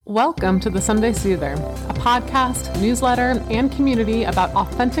Welcome to The Sunday Soother, a podcast, newsletter, and community about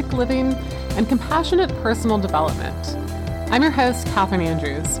authentic living and compassionate personal development. I'm your host, Catherine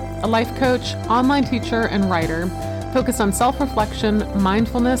Andrews, a life coach, online teacher, and writer focused on self-reflection,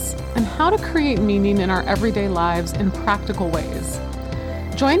 mindfulness, and how to create meaning in our everyday lives in practical ways.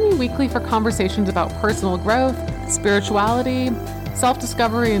 Join me weekly for conversations about personal growth, spirituality,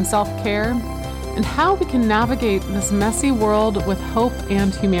 self-discovery, and self-care, and how we can navigate this messy world with hope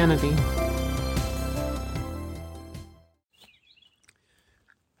and humanity.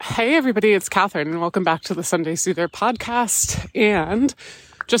 Hey everybody, it's Catherine, and welcome back to the Sunday Soother podcast. And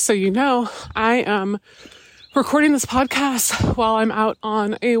just so you know, I am recording this podcast while I'm out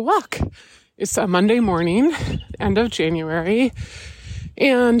on a walk. It's a Monday morning, end of January,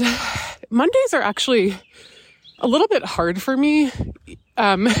 and Mondays are actually a little bit hard for me.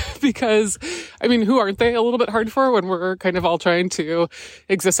 Because, who aren't they a little bit hard for when we're kind of all trying to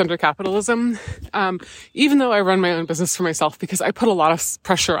exist under capitalism? Even though I run my own business for myself, because I put a lot of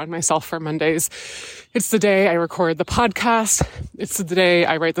pressure on myself for Mondays. It's the day I record the podcast. It's the day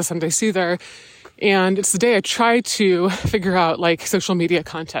I write the Sunday Soother. And it's the day I try to figure out social media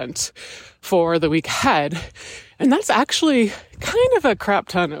content for the week ahead. And that's actually kind of a crap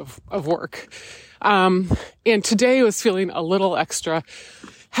ton of work. And today was feeling a little extra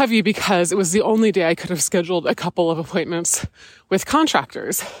heavy because it was the only day I could have scheduled a couple of appointments with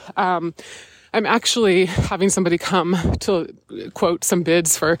contractors. I'm actually having somebody come to quote some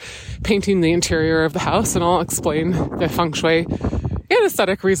bids for painting the interior of the house, and I'll explain the feng shui and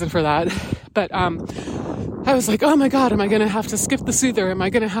aesthetic reason for that. But, I was like, oh my God, am I going to have to skip the soother? Am I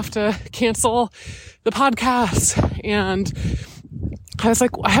going to have to cancel the podcast? And I was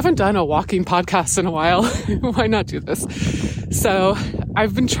like, I haven't done a walking podcast in a while. Why not do this? So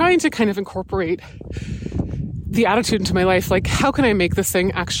I've been trying to kind of incorporate the attitude into my life. How can I make this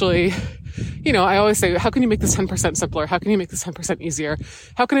thing actually, I always say, how can you make this 10% simpler? How can you make this 10% easier?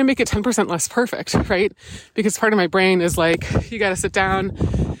 How can I make it 10% less perfect, right? Because part of my brain is you got to sit down,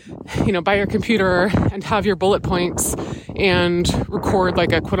 by your computer and have your bullet points and record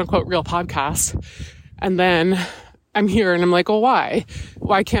a quote unquote real podcast. And then I'm here and I'm like, well, why?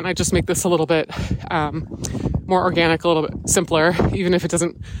 Why can't I just make this a little bit more organic, a little bit simpler, even if it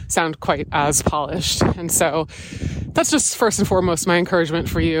doesn't sound quite as polished? And so that's just first and foremost my encouragement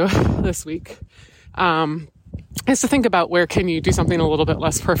for you this week, is to think about where can you do something a little bit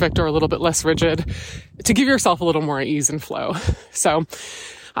less perfect or a little bit less rigid to give yourself a little more ease and flow. So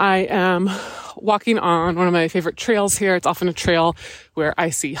I am walking on one of my favorite trails here. It's often a trail where I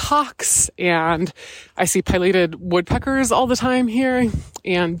see hawks and I see pileated woodpeckers all the time here,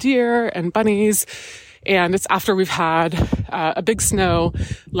 and deer and bunnies. And it's after we've had a big snow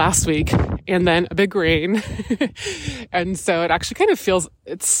last week and then a big rain. And so it actually kind of feels,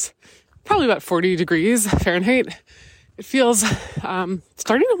 it's probably about 40 degrees Fahrenheit. It feels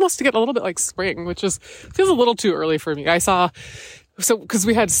starting almost to get a little bit like spring, which feels a little too early for me. Because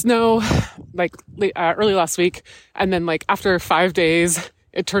we had snow early last week, and then after 5 days,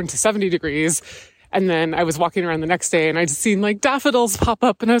 it turned to 70 degrees. And then I was walking around the next day and I'd seen daffodils pop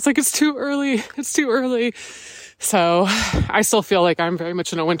up, and I was like, it's too early. It's too early. So I still feel like I'm very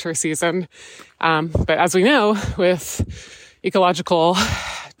much in a winter season. But as we know, with ecological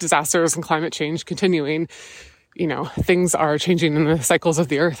disasters and climate change continuing, things are changing in the cycles of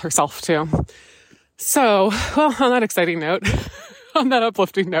the earth herself too. So, well, on that exciting note, on that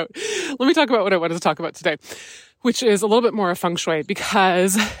uplifting note, let me talk about what I wanted to talk about today, which is a little bit more of feng shui,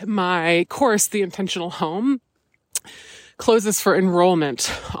 because my course, The Intentional Home, closes for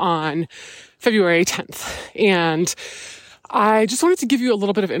enrollment on February 10th. And I just wanted to give you a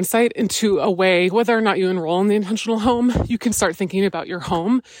little bit of insight into a way, whether or not you enroll in The Intentional Home, you can start thinking about your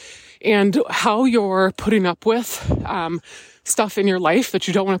home and how you're putting up with stuff in your life that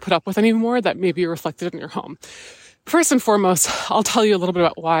you don't want to put up with anymore that maybe are reflected in your home. First and foremost, I'll tell you a little bit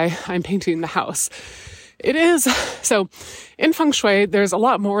about why I'm painting the house. So in feng shui, there's a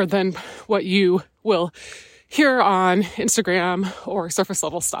lot more than what you will hear on Instagram or surface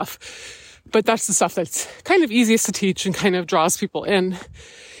level stuff. But that's the stuff that's kind of easiest to teach and kind of draws people in.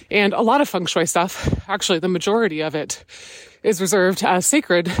 And a lot of feng shui stuff, actually the majority of it, is reserved as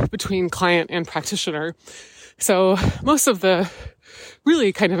sacred between client and practitioner. So most of the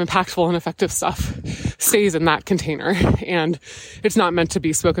really kind of impactful and effective stuff stays in that container, and it's not meant to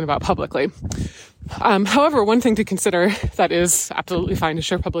be spoken about publicly. However, one thing to consider that is absolutely fine to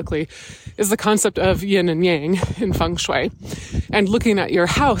share publicly is the concept of yin and yang in feng shui, and looking at your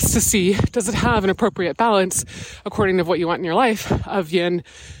house to see, does it have an appropriate balance according to what you want in your life of yin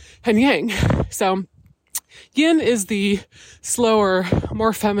and yang? So Yin is the slower,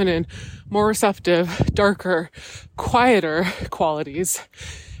 more feminine, more receptive, darker, quieter qualities.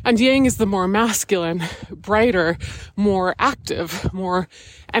 And yang is the more masculine, brighter, more active, more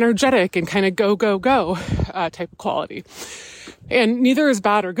energetic, and kind of go, go, go type of quality. And neither is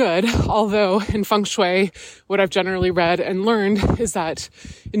bad or good, although in feng shui, what I've generally read and learned is that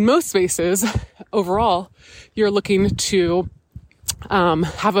in most spaces, overall, you're looking to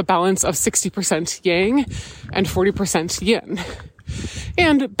have a balance of 60% yang and 40% yin.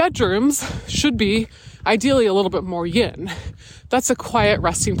 And bedrooms should be ideally a little bit more yin. That's a quiet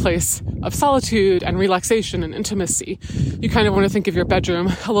resting place of solitude and relaxation and intimacy. You kind of want to think of your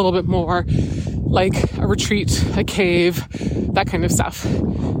bedroom a little bit more like a retreat, a cave, that kind of stuff.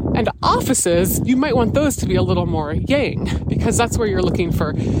 And offices, you might want those to be a little more yang, because that's where you're looking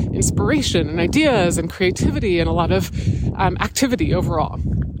for inspiration and ideas and creativity and a lot of activity overall.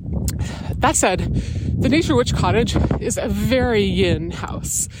 That said, the Nature Witch Cottage is a very yin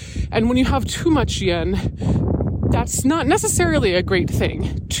house. And when you have too much yin, that's not necessarily a great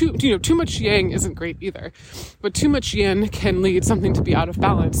thing. Too much yang isn't great either. But too much yin can lead something to be out of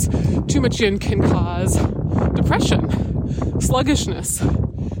balance. Too much yin can cause depression, sluggishness,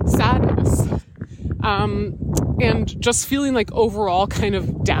 sadness, and just feeling like overall kind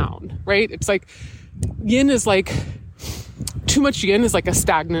of down, right? It's like too much yin is like a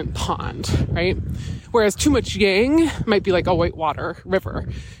stagnant pond, right? Whereas too much yang might be like a whitewater river.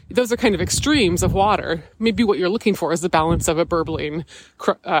 Those are kind of extremes of water. Maybe what you're looking for is the balance of a burbling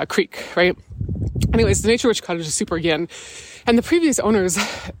creek, right? Anyways, the Nature Witch Cottage is super yin. And the previous owners,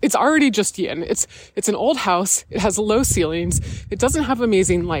 it's already just yin. It's an old house. It has low ceilings. It doesn't have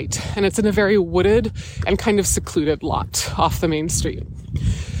amazing light. And it's in a very wooded and kind of secluded lot off the main street.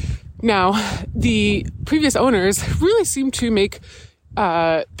 Now, the previous owners really seem to make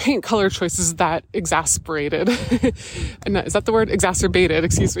paint color choices that exacerbated, is that the word? Exacerbated,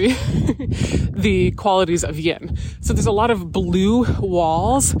 excuse me, the qualities of yin. So there's a lot of blue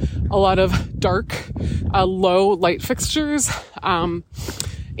walls, a lot of dark, low light fixtures, and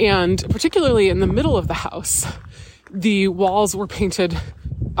particularly in the middle of the house, the walls were painted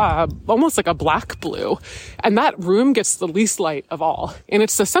almost like a black blue, and that room gets the least light of all, and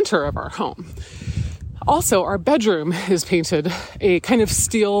it's the center of our home. Also, our bedroom is painted a kind of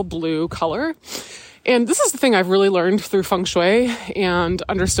steel blue color. And this is the thing I've really learned through feng shui and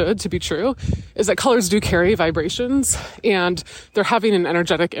understood to be true, is that colors do carry vibrations and they're having an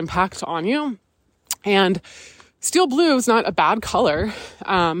energetic impact on you. And steel blue is not a bad color.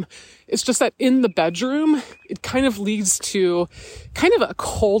 It's just that in the bedroom, it kind of leads to kind of a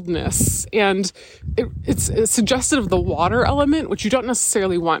coldness, and it's suggestive of the water element, which you don't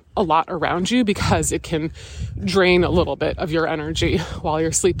necessarily want a lot around you because it can drain a little bit of your energy while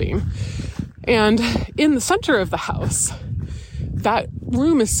you're sleeping. And in the center of the house, that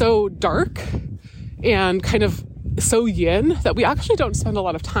room is so dark and kind of so yin that we actually don't spend a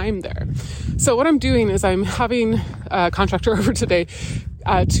lot of time there. So what I'm doing is I'm having a contractor over today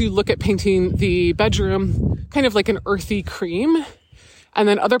to look at painting the bedroom kind of like an earthy cream, and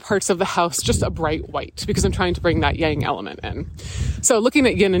then other parts of the house just a bright white, because I'm trying to bring that yang element in. So looking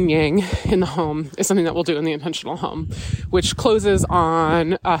at yin and yang in the home is something that we'll do in the Intentional Home, which closes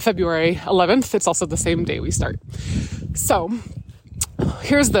on February 11th. It's also the same day we start. So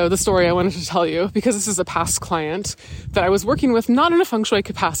here's the story I wanted to tell you, because this is a past client that I was working with, not in a feng shui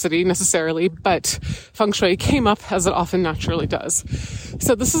capacity necessarily, but feng shui came up as it often naturally does.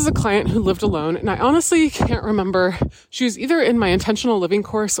 So this is a client who lived alone, and I honestly can't remember. She was either in my intentional living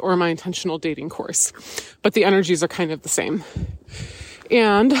course or my intentional dating course, but the energies are kind of the same.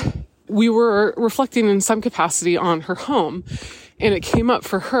 And we were reflecting in some capacity on her home, and it came up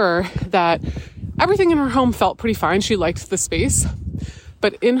for her that everything in her home felt pretty fine. She liked the space.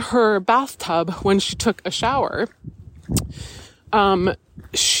 But in her bathtub, when she took a shower, the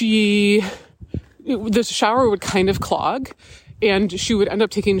shower would kind of clog, and she would end up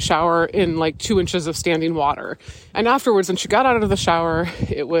taking a shower in like 2 inches of standing water. And afterwards, when she got out of the shower,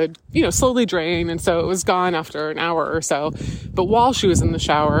 it would, slowly drain. And so it was gone after an hour or so. But while she was in the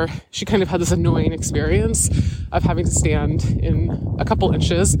shower, she kind of had this annoying experience of having to stand in a couple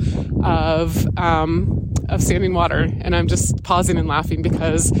inches of standing water. And I'm just pausing and laughing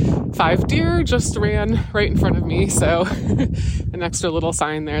because 5 deer just ran right in front of me. So an extra little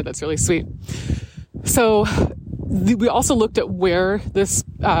sign there that's really sweet. So we also looked at where this,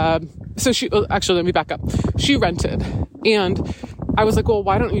 let me back up. She rented, and I was like, well,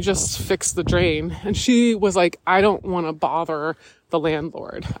 why don't you just fix the drain? And she was like, I don't want to bother the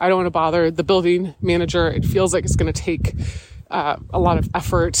landlord. I don't want to bother the building manager. It feels like it's going to take a lot of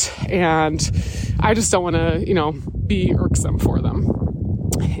effort, and I just don't want to, be irksome for them.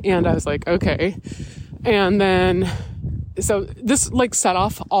 And I was like, okay. And then, so this set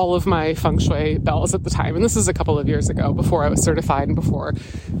off all of my feng shui bells at the time. And this is a couple of years ago, before I was certified and before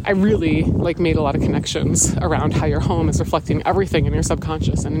I really made a lot of connections around how your home is reflecting everything in your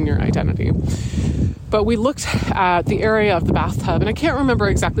subconscious and in your identity. But we looked at the area of the bathtub, and I can't remember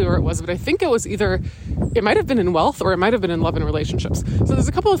exactly where it was, but I think it might have been in wealth, or it might have been in love and relationships. So there's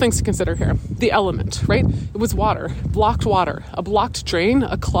a couple of things to consider here. The element, right? It was water, a blocked drain,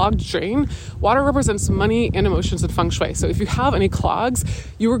 a clogged drain. Water represents money and emotions in feng shui. So if you have any clogs,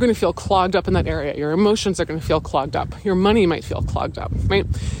 you are going to feel clogged up in that area. Your emotions are going to feel clogged up. Your money might feel clogged up, right?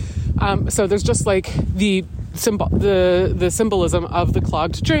 So there's just the symbolism of the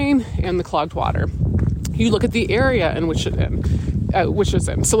clogged drain and the clogged water. You look at the area in which it's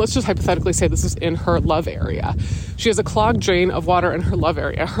in. So let's just hypothetically say this is in her love area. She has a clogged drain of water in her love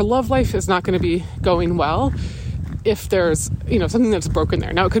area. Her love life is not going to be going well if there's, something that's broken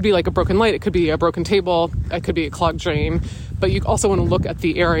there. Now, it could be like a broken light. It could be a broken table. It could be a clogged drain. But you also want to look at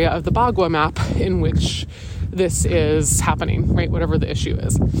the area of the Bagua map in which this is happening, right? Whatever the issue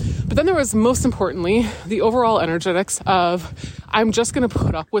is. But then there was, most importantly, the overall energetics of, I'm just going to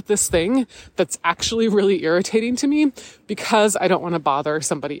put up with this thing that's actually really irritating to me because I don't want to bother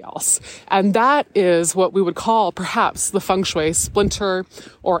somebody else. And that is what we would call perhaps the feng shui splinter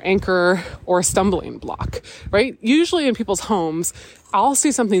or anchor or stumbling block, right? Usually in people's homes, I'll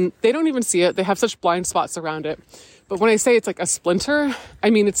see something, they don't even see it. They have such blind spots around it. But when I say it's like a splinter, I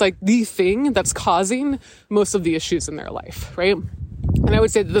mean, it's like the thing that's causing most of the issues in their life, right? And I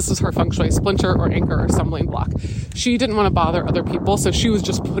would say that this was her feng shui splinter or anchor or stumbling block. She didn't want to bother other people, so she was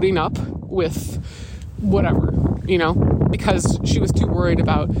just putting up with whatever, because she was too worried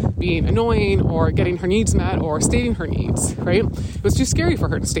about being annoying or getting her needs met or stating her needs, right? It was too scary for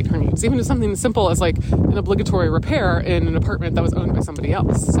her to state her needs, even to something as simple as an obligatory repair in an apartment that was owned by somebody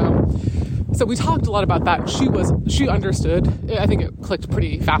else. So we talked a lot about that. She understood. I think it clicked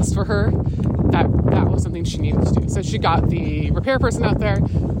pretty fast for her that was something she needed to do. So she got the repair person out there.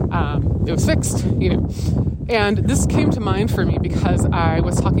 It was fixed, And this came to mind for me because I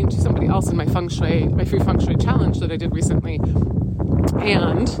was talking to somebody else in my free feng shui challenge that I did recently.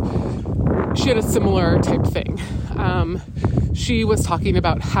 And she had a similar type thing. She was talking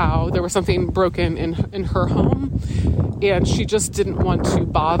about how there was something broken in her home, and she just didn't want to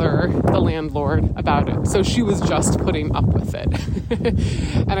bother the landlord about it. So she was just putting up with it.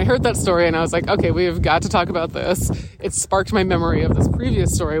 And I heard that story and I was like, okay, we've got to talk about this. It sparked my memory of this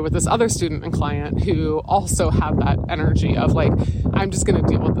previous story with this other student and client who also had that energy of I'm just going to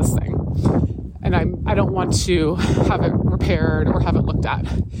deal with this thing. And I don't want to have it repaired or have it looked at.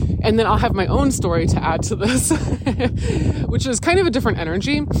 And then I'll have my own story to add to this, which is kind of a different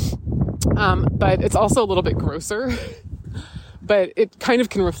energy. But it's also a little bit grosser, but it kind of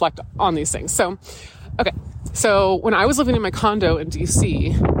can reflect on these things. So when I was living in my condo in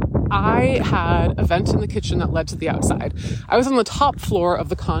DC, I had a vent in the kitchen that led to the outside. I was on the top floor of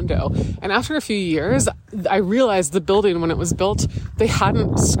the condo. And after a few years, I realized the building, when it was built, they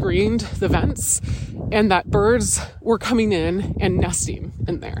hadn't screened the vents and that birds were coming in and nesting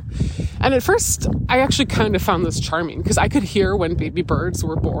in there. And at first, I actually kind of found this charming because I could hear when baby birds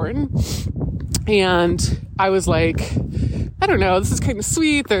were born. And I was like, I don't know, this is kind of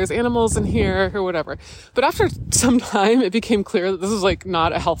sweet. There's animals in here or whatever. But after some time, it became clear that this was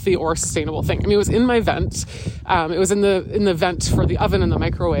not a healthy or sustainable thing. I mean, it was in my vent. It was in the vent for the oven and the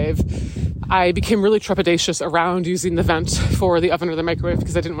microwave. I became really trepidatious around using the vent for the oven or the microwave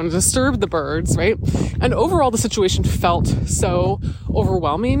because I didn't want to disturb the birds, right? And overall, the situation felt so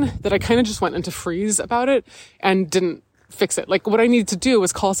overwhelming that I kind of just went into freeze about it and didn't fix it. What I needed to do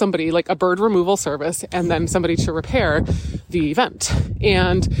was call somebody, a bird removal service, and then somebody to repair the vent.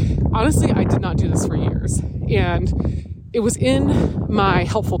 And honestly, I did not do this for years. And it was in my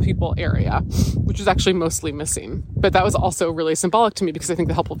helpful people area, which was actually mostly missing. But that was also really symbolic to me because I think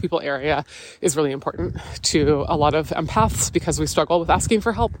the helpful people area is really important to a lot of empaths because we struggle with asking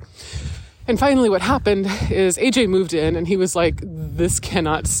for help. And finally, what happened is AJ moved in and he was like, this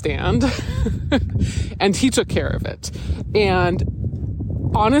cannot stand. And he took care of it.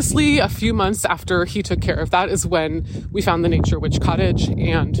 And honestly, a few months after he took care of that is when we found the Nature Witch Cottage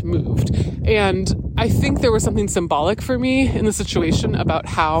and moved. And I think there was something symbolic for me in the situation about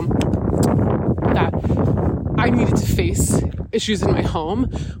how that I needed to face issues in my home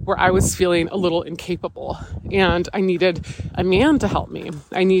where I was feeling a little incapable and I needed a man to help me.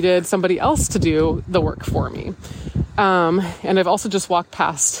 I needed somebody else to do the work for me. And I've also just walked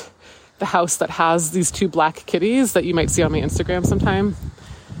past the house that has these 2 black kitties that you might see on my Instagram sometime.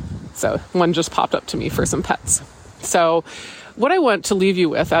 So one just popped up to me for some pets. So what I want to leave you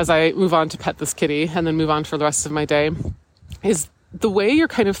with as I move on to pet this kitty and then move on for the rest of my day is the way you're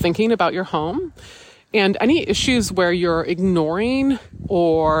kind of thinking about your home and any issues where you're ignoring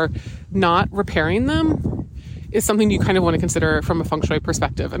or not repairing them is something you kind of want to consider from a feng shui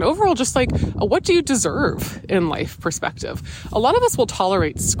perspective. And overall, just like a what do you deserve in life perspective. A lot of us will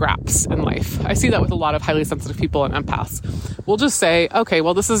tolerate scraps in life. I see that with a lot of highly sensitive people and empaths. We'll just say, okay,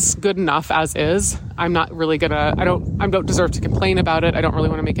 well, this is good enough as is. I'm not really gonna, I don't deserve to complain about it. I don't really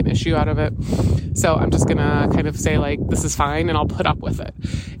want to make an issue out of it. So I'm just gonna kind of say like, this is fine and I'll put up with it.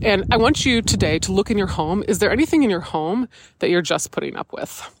 And I want you today to look in your home. Is there anything in your home that you're just putting up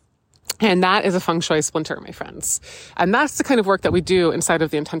with? And that is a feng shui splinter, my friends. And that's the kind of work that we do inside of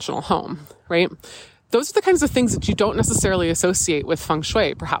the intentional home, right? Those are the kinds of things that you don't necessarily associate with feng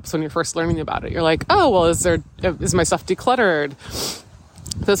shui, perhaps when you're first learning about it. You're like, oh, well, is my stuff decluttered?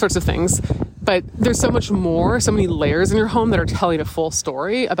 Those sorts of things. But there's so much more, so many layers in your home that are telling a full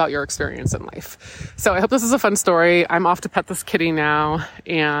story about your experience in life. So I hope this is a fun story. I'm off to pet this kitty now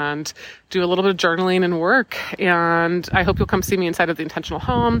and do a little bit of journaling and work. And I hope you'll come see me inside of the intentional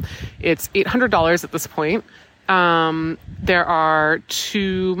home. It's $800 at this point. There are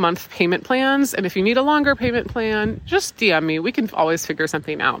 2-month payment plans. And if you need a longer payment plan, just DM me. We can always figure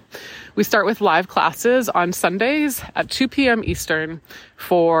something out. We start with live classes on Sundays at 2 p.m. Eastern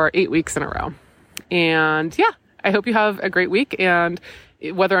for 8 weeks in a row. And yeah, I hope you have a great week. And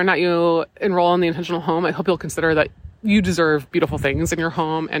whether or not you enroll in the intentional home, I hope you'll consider that you deserve beautiful things in your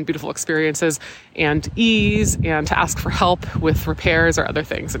home and beautiful experiences and ease and to ask for help with repairs or other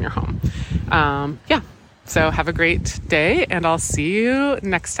things in your home. So have a great day and I'll see you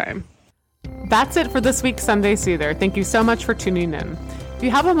next time. That's it for this week's Sunday Soother. Thank you so much for tuning in. If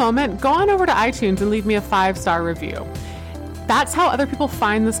you have a moment, go on over to iTunes and leave me a 5-star review. That's how other people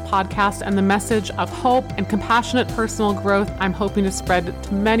find this podcast and the message of hope and compassionate personal growth I'm hoping to spread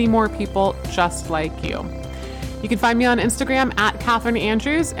to many more people just like you. You can find me on Instagram at Catherine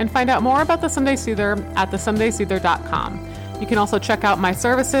Andrews and find out more about the Sunday Soother at thesundaysoother.com. You can also check out my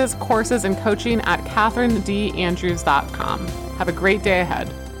services, courses, and coaching at catherinedandrews.com. Have a great day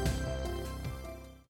ahead.